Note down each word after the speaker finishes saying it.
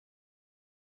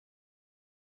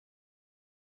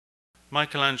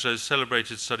Michelangelo's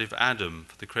celebrated study of Adam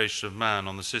for the creation of man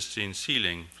on the Sistine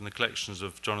ceiling from the collections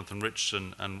of Jonathan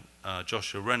Richardson and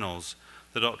Joshua Reynolds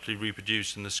that Ottley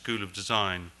reproduced in the School of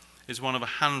Design is one of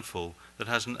a handful that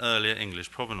has an earlier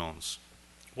English provenance.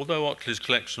 Although Ottley's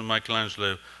collection of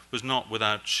Michelangelo was not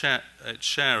without its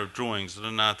share of drawings that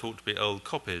are now thought to be old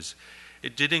copies,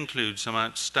 it did include some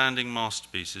outstanding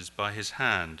masterpieces by his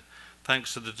hand,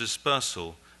 thanks to the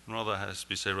dispersal, and rather has to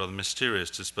be said, rather mysterious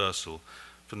dispersal,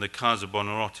 from the Casa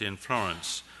Buonarroti in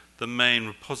Florence, the main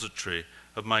repository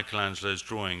of Michelangelo's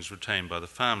drawings retained by the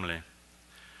family.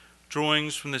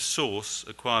 Drawings from this source,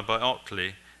 acquired by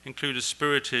Ottley, include a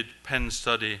spirited pen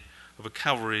study of a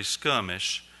cavalry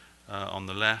skirmish on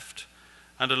the left,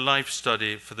 and a life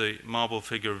study for the marble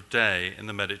figure of Day in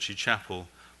the Medici Chapel,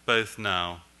 both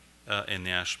now in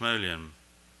the Ashmolean.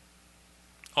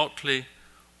 Ottley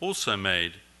also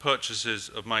made purchases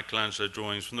of Michelangelo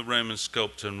drawings from the Roman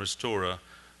sculptor and restorer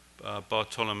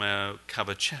Bartolomeo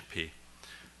Cavaceppi,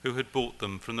 who had bought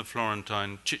them from the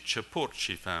Florentine Ciccia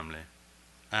Porci family,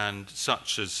 and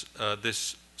such as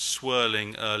this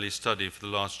swirling early study for the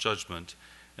Last Judgment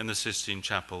in the Sistine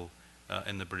Chapel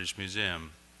in the British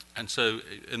Museum. And so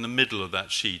in the middle of that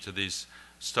sheet are these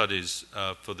studies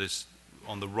for this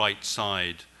on the right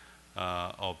side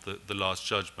of the Last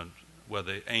Judgment, where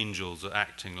the angels are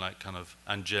acting like kind of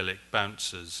angelic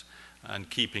bouncers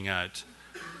and keeping out.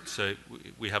 So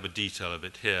we have a detail of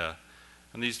it here.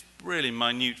 And these really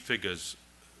minute figures,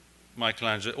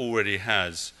 Michelangelo already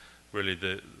has really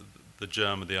the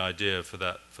germ of the idea for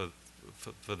that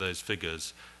for those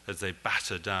figures as they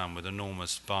batter down with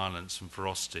enormous violence and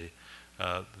ferocity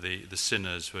the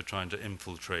sinners who are trying to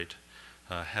infiltrate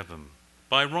heaven.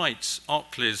 By rights,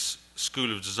 Ottley's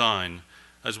School of Design,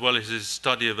 as well as his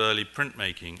study of early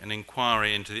printmaking and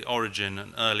inquiry into the origin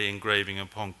and early engraving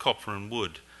upon copper and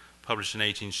wood, published in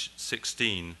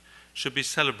 1816, should be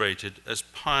celebrated as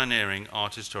pioneering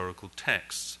art historical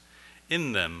texts.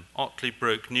 In them, Ottley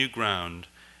broke new ground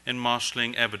in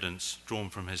marshalling evidence drawn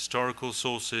from historical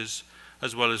sources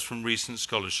as well as from recent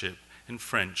scholarship in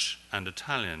French and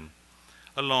Italian,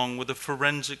 along with a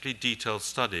forensically detailed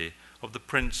study of the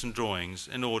prints and drawings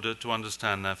in order to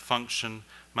understand their function,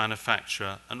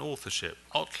 manufacture, and authorship.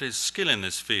 Ottley's skill in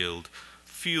this field,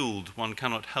 fueled, one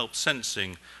cannot help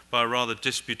sensing, by a rather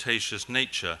disputatious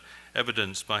nature,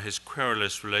 evidenced by his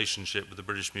querulous relationship with the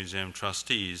British Museum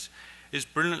trustees, is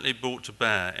brilliantly brought to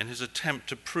bear in his attempt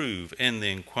to prove in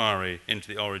the inquiry into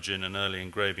the origin and early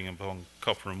engraving upon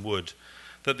copper and wood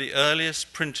that the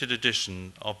earliest printed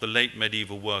edition of the late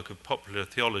medieval work of popular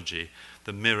theology,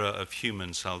 The Mirror of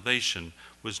Human Salvation,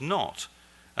 was not,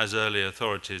 as early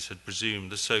authorities had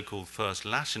presumed, the so-called first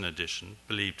Latin edition,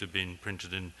 believed to have been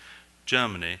printed in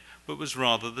Germany, but was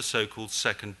rather the so-called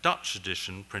second Dutch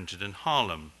edition printed in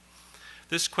Haarlem.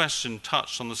 This question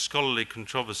touched on the scholarly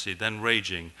controversy then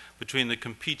raging between the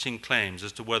competing claims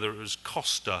as to whether it was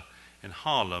Coster in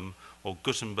Haarlem or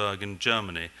Gutenberg in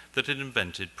Germany that had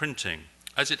invented printing.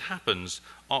 As it happens,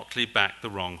 Ottley backed the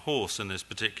wrong horse in this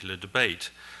particular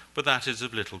debate, but that is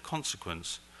of little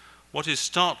consequence. What is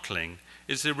startling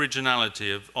is the originality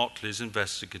of Ottley's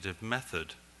investigative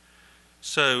method.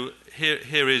 So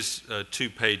here is 2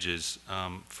 pages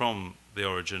from The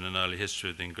Origin and Early History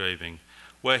of the Engraving,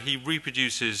 where he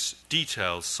reproduces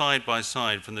details side by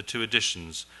side from the 2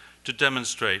 editions to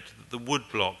demonstrate that the wood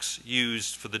blocks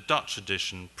used for the Dutch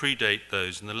edition predate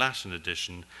those in the Latin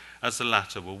edition, as the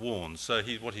latter were worn. So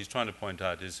what he's trying to point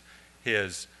out is,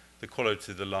 here's the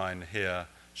quality of the line here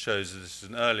shows that this is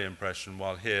an early impression,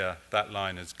 while here that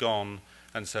line is gone,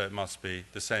 and so it must be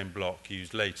the same block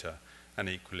used later. And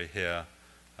equally here,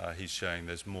 he's showing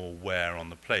there's more wear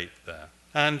on the plate there.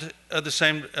 And at the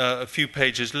same, a few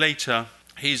pages later,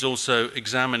 he's also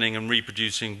examining and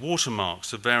reproducing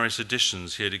watermarks of various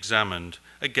editions he had examined,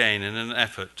 again in an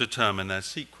effort to determine their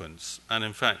sequence. And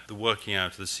in fact, the working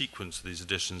out of the sequence of these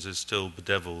editions is still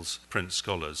bedevils print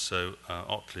scholars. So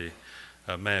Ottley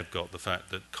may have got the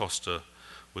fact that Coster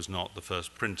was not the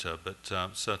first printer, but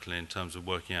certainly in terms of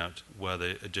working out where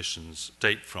the editions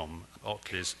date from,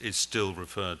 Ottley is still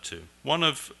referred to. One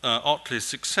of Ottley's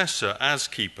successor as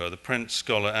keeper, the print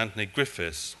scholar Anthony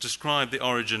Griffiths, described the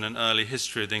origin and early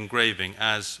history of the engraving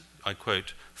as, I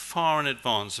quote, far in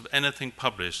advance of anything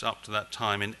published up to that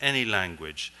time in any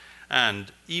language,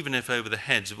 and, even if over the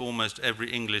heads of almost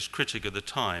every English critic of the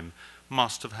time,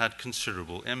 must have had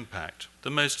considerable impact. The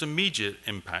most immediate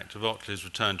impact of Ottley's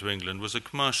return to England was a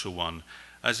commercial one,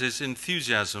 as his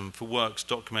enthusiasm for works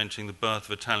documenting the birth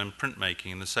of Italian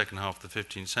printmaking in the second half of the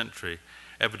 15th century,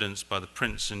 evidenced by the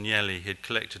prints and nielli he had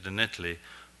collected in Italy,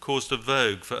 caused a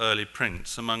vogue for early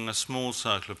prints among a small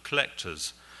circle of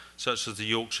collectors, such as the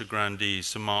Yorkshire grandee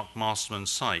Sir Mark Masterman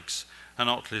Sykes and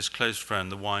Ottley's close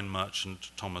friend, the wine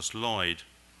merchant Thomas Lloyd.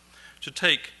 To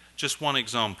take just one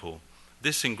example,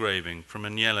 this engraving from a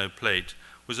yellow plate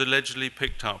was allegedly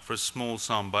picked up for a small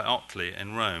sum by Ottley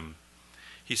in Rome.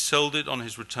 He sold it on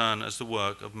his return as the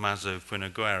work of Maso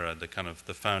Fuengirola,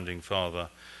 the founding father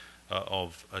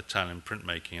of Italian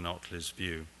printmaking in Ottley's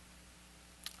view.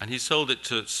 And he sold it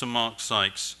to Sir Mark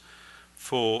Sykes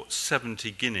for 70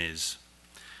 guineas.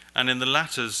 And in the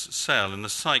latter's sale, in the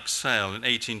Sykes sale in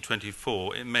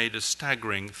 1824, it made a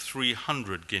staggering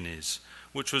 300 guineas,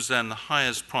 which was then the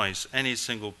highest price any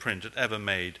single print had ever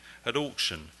made at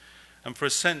auction. And for a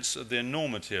sense of the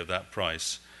enormity of that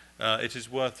price, it is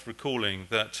worth recalling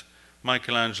that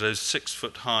Michelangelo's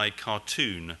 6-foot-high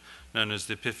cartoon, known as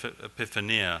the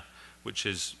Epiphania, which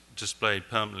is displayed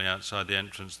permanently outside the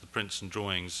entrance of the Prints and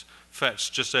Drawings,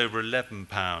 fetched just over £11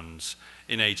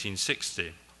 in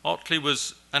 1860. Ottley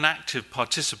was an active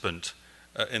participant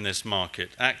in this market,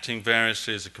 acting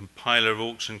variously as a compiler of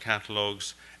auction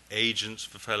catalogues, agents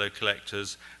for fellow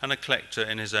collectors, and a collector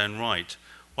in his own right,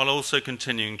 while also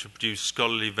continuing to produce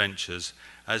scholarly ventures,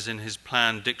 as in his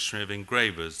planned Dictionary of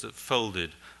Engravers that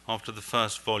folded after the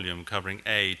first volume covering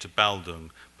A to Baldung,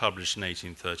 published in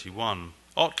 1831.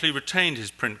 Ottley retained his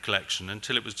print collection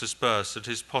until it was dispersed at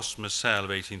his posthumous sale of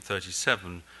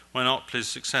 1837, when Ottley's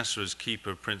successor as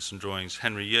keeper of Prints and Drawings,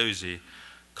 Henry Yosey,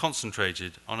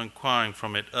 concentrated on acquiring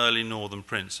from it early northern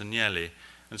prints and nielli.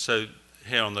 And so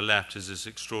here on the left is this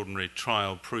extraordinary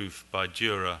trial proof by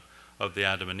Dürer of the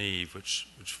Adam and Eve, which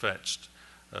fetched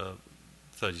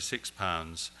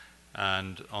 £36,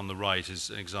 and on the right is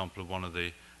an example of one of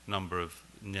the number of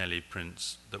nielli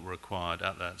prints that were acquired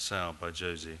at that sale by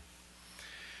Yosey.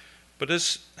 But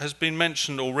as has been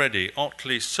mentioned already,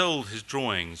 Ottley sold his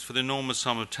drawings for the enormous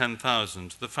sum of £10,000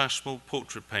 to the fashionable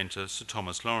portrait painter Sir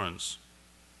Thomas Lawrence.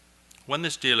 When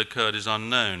this deal occurred is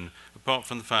unknown, apart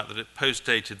from the fact that it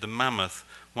postdated the mammoth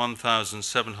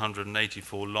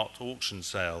 1,784 lot auction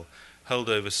sale held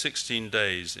over 16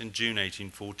 days in June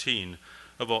 1814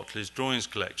 of Ottley's drawings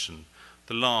collection,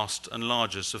 the last and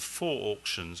largest of 4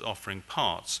 auctions offering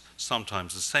parts,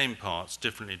 sometimes the same parts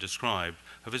differently described,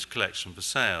 of his collection for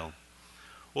sale.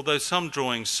 Although some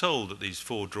drawings sold at these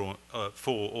 4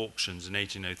 auctions in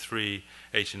 1803,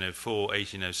 1804,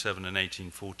 1807 and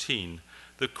 1814,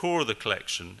 the core of the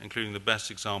collection, including the best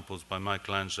examples by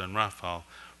Michelangelo and Raphael,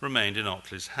 remained in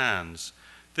Ottley's hands.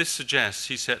 This suggests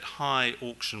he set high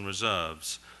auction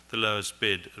reserves, the lowest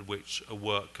bid at which a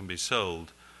work can be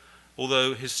sold,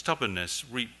 although his stubbornness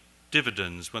reaped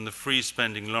dividends when the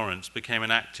free-spending Lawrence became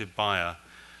an active buyer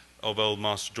of old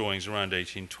master drawings around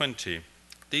 1820.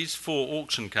 These 4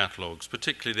 auction catalogues,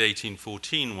 particularly the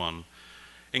 1814 one,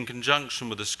 in conjunction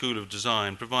with the School of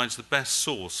Design, provides the best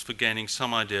source for gaining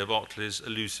some idea of Ottley's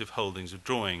elusive holdings of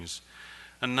drawings.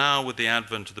 And now, with the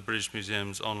advent of the British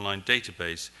Museum's online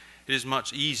database, it is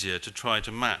much easier to try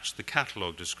to match the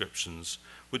catalogue descriptions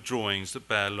with drawings that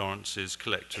bear Lawrence's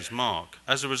collector's mark.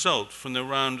 As a result, from the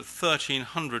around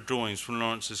 1,300 drawings from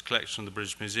Lawrence's collection of the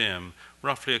British Museum,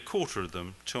 roughly a quarter of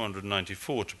them,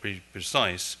 294 to be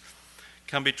precise,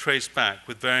 can be traced back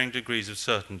with varying degrees of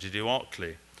certainty to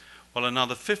Ottley, while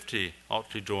another 50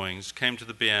 Ottley drawings came to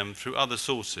the BM through other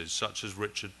sources, such as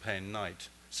Richard Payne Knight.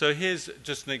 So here's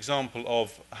just an example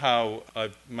of how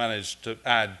I've managed to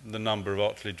add the number of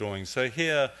Ottley drawings. So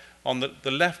here, on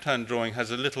the left-hand drawing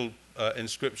has a little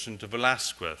inscription to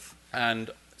Velasquez,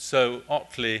 and so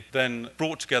Ottley then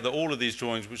brought together all of these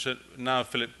drawings, which are now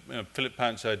Philip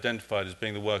Pounce identified as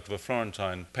being the work of a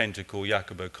Florentine painter called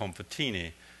Jacopo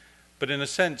Confortini. But in a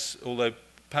sense, although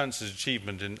Pounce's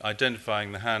achievement in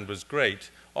identifying the hand was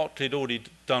great, Ottley had already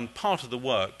done part of the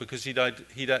work because he'd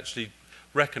actually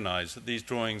recognised that these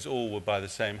drawings all were by the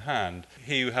same hand.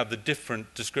 Here you have the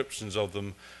different descriptions of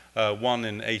them, one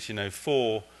in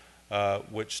 1804,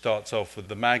 which starts off with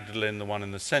the Magdalene, the one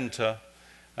in the centre,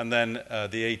 and then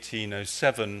the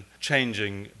 1807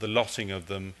 changing the lotting of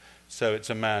them, so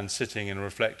it's a man sitting in a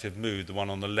reflective mood, the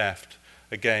one on the left,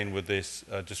 again with this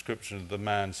description of the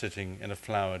man sitting in a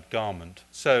flowered garment.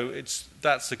 So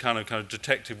that's the kind of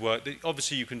detective work that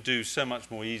obviously you can do so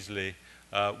much more easily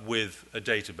with a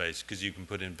database, because you can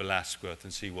put in Velasquez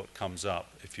and see what comes up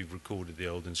if you've recorded the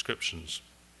old inscriptions.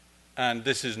 And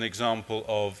this is an example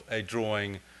of a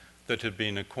drawing that had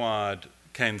been acquired,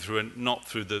 came through, not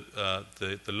through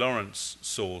the Lawrence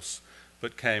source,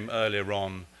 but came earlier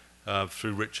on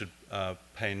through Richard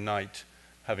Payne Knight,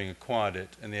 having acquired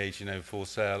it in the 1804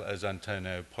 sale as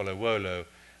Antonio Pollaiuolo,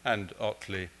 and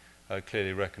Ottley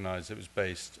clearly recognised it was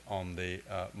based on the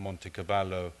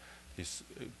Montecavallo, these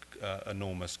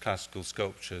enormous classical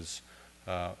sculptures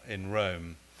in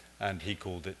Rome. and he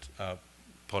called it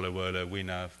Polluolo. We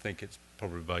now think it's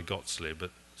probably by Ottley,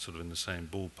 but sort of in the same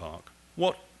ballpark.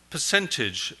 What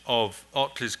percentage of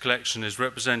Ottley's collection is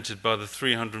represented by the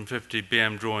 350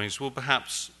 BM drawings will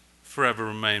perhaps forever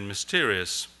remain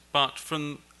mysterious, but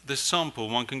from this sample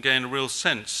one can gain a real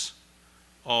sense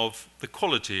of the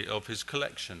quality of his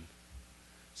collection.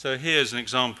 So here's an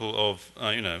example of,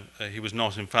 he was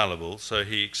not infallible, so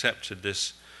he accepted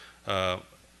this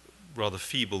rather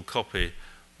feeble copy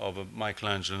of a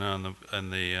Michelangelo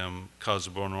and the Casa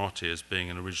Buonarroti as being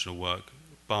an original work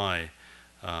by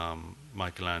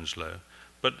Michelangelo.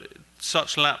 But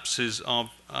such lapses are,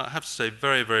 I have to say,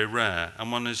 very, very rare,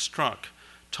 and one is struck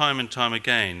time and time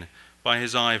again by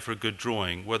his eye for a good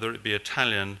drawing, whether it be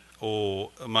Italian or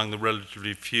among the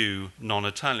relatively few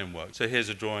non-Italian works. So here's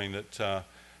a drawing that,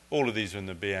 all of these are in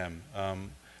the BM.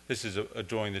 This is a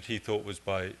drawing that he thought was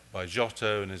by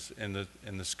Giotto and is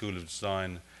in the School of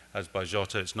Design as by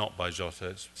Giotto. It's not by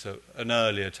Giotto. It's an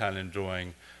early Italian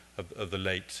drawing of the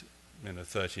late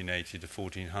 1380 to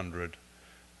 1400.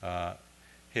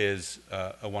 Here's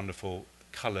a wonderful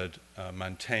coloured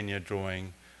Mantegna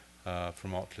drawing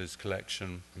from Ottley's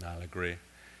collection, an allegory.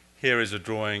 Here is a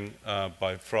drawing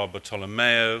by Fra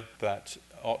Bartolomeo that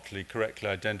Ottley correctly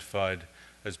identified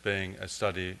as being a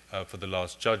study for the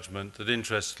Last Judgment, that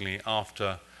interestingly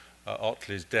after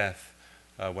Ottley's death,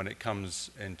 when it comes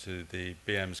into the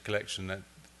BM's collection, that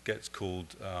gets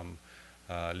called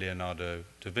Leonardo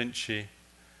da Vinci.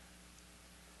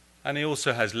 And he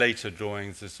also has later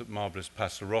drawings, this marvellous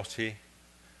Passarotti,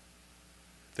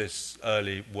 this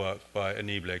early work by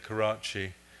Annibale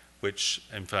Carracci, which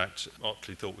in fact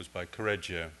Ottley thought was by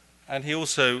Correggio. And he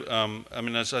also,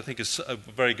 as I think is a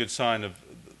very good sign of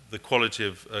the quality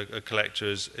of a collector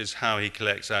is how he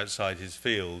collects outside his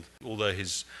field. Although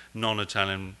his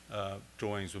non-Italian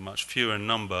drawings were much fewer in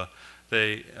number,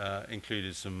 they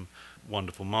included some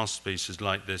wonderful masterpieces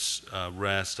like this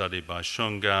rare study by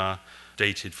Schungar,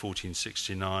 dated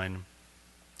 1469.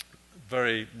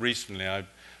 Very recently I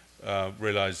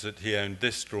realized that he owned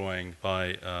this drawing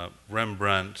by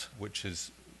Rembrandt, which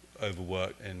is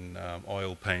overworked in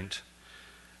oil paint.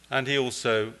 And he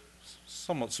also,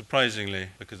 somewhat surprisingly,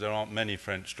 because there aren't many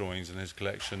French drawings in his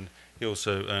collection, he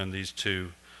also owned these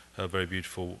two very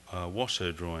beautiful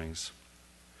Watteau drawings.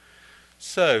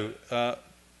 So,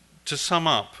 to sum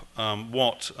up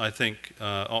what I think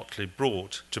Ottley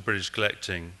brought to British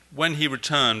collecting, when he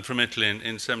returned from Italy in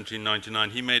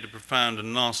 1799, he made a profound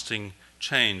and lasting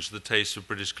change the taste of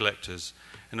British collectors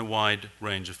in a wide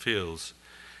range of fields.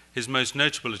 His most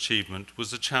notable achievement was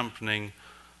the championing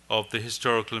of the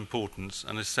historical importance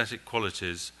and aesthetic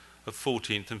qualities of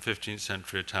 14th and 15th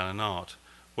century Italian art,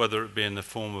 whether it be in the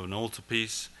form of an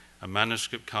altarpiece, a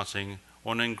manuscript cutting,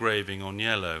 or an engraving on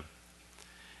yellow.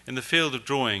 In the field of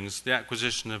drawings, the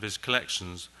acquisition of his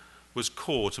collections was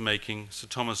core to making Sir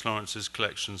Thomas Lawrence's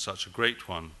collection such a great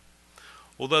one.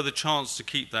 Although the chance to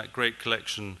keep that great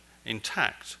collection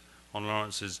intact on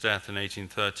Lawrence's death in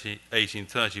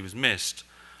 1830 was missed,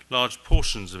 large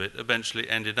portions of it eventually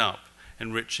ended up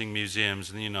enriching museums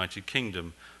in the United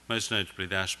Kingdom, most notably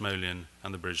the Ashmolean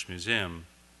and the British Museum.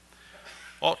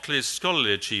 Ottley's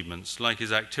scholarly achievements, like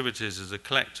his activities as a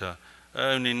collector, are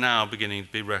only now beginning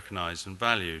to be recognised and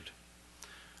valued.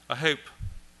 I hope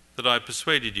that I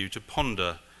persuaded you to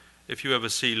ponder, if you ever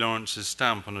see Lawrence's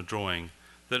stamp on a drawing,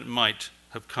 that it might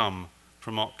have come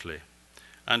from Ottley,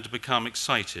 and to become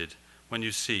excited when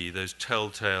you see those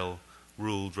telltale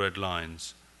ruled red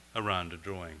lines around a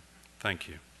drawing. Thank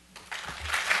you.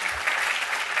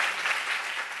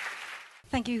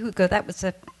 Thank you, Hugo. That was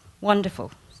a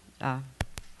wonderful,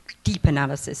 deep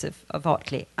analysis of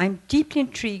Ottley. I'm deeply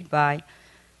intrigued by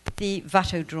the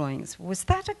Watteau drawings. Was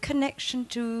that a connection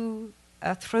to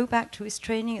a throwback to his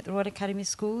training at the Royal Academy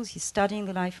Schools? He's studying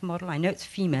the life model. I know it's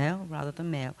female rather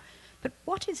than male. But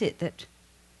what is it that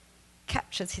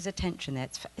captures his attention there?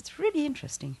 It's really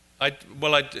interesting.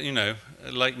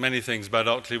 Like many things about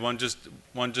Ottley, one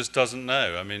just doesn't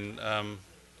know. I mean,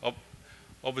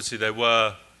 obviously there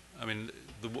were. I mean,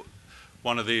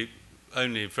 one of the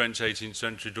only French 18th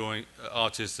century drawing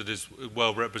artist that is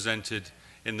well represented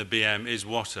in the BM is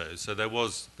Watteau. So there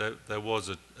was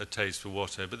a taste for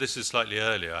Watteau, but this is slightly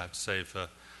earlier, I have to say, for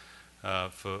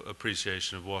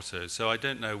appreciation of Watteau. So I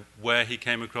don't know where he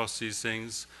came across these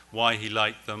things, why he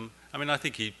liked them. I mean, I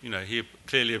think he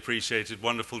clearly appreciated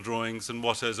wonderful drawings, and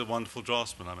Watteau's a wonderful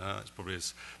draftsman. I mean, that's probably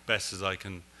as best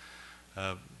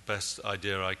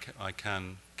idea I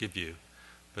can give you.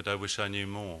 But I wish I knew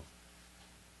more.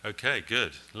 Okay,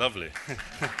 good, lovely.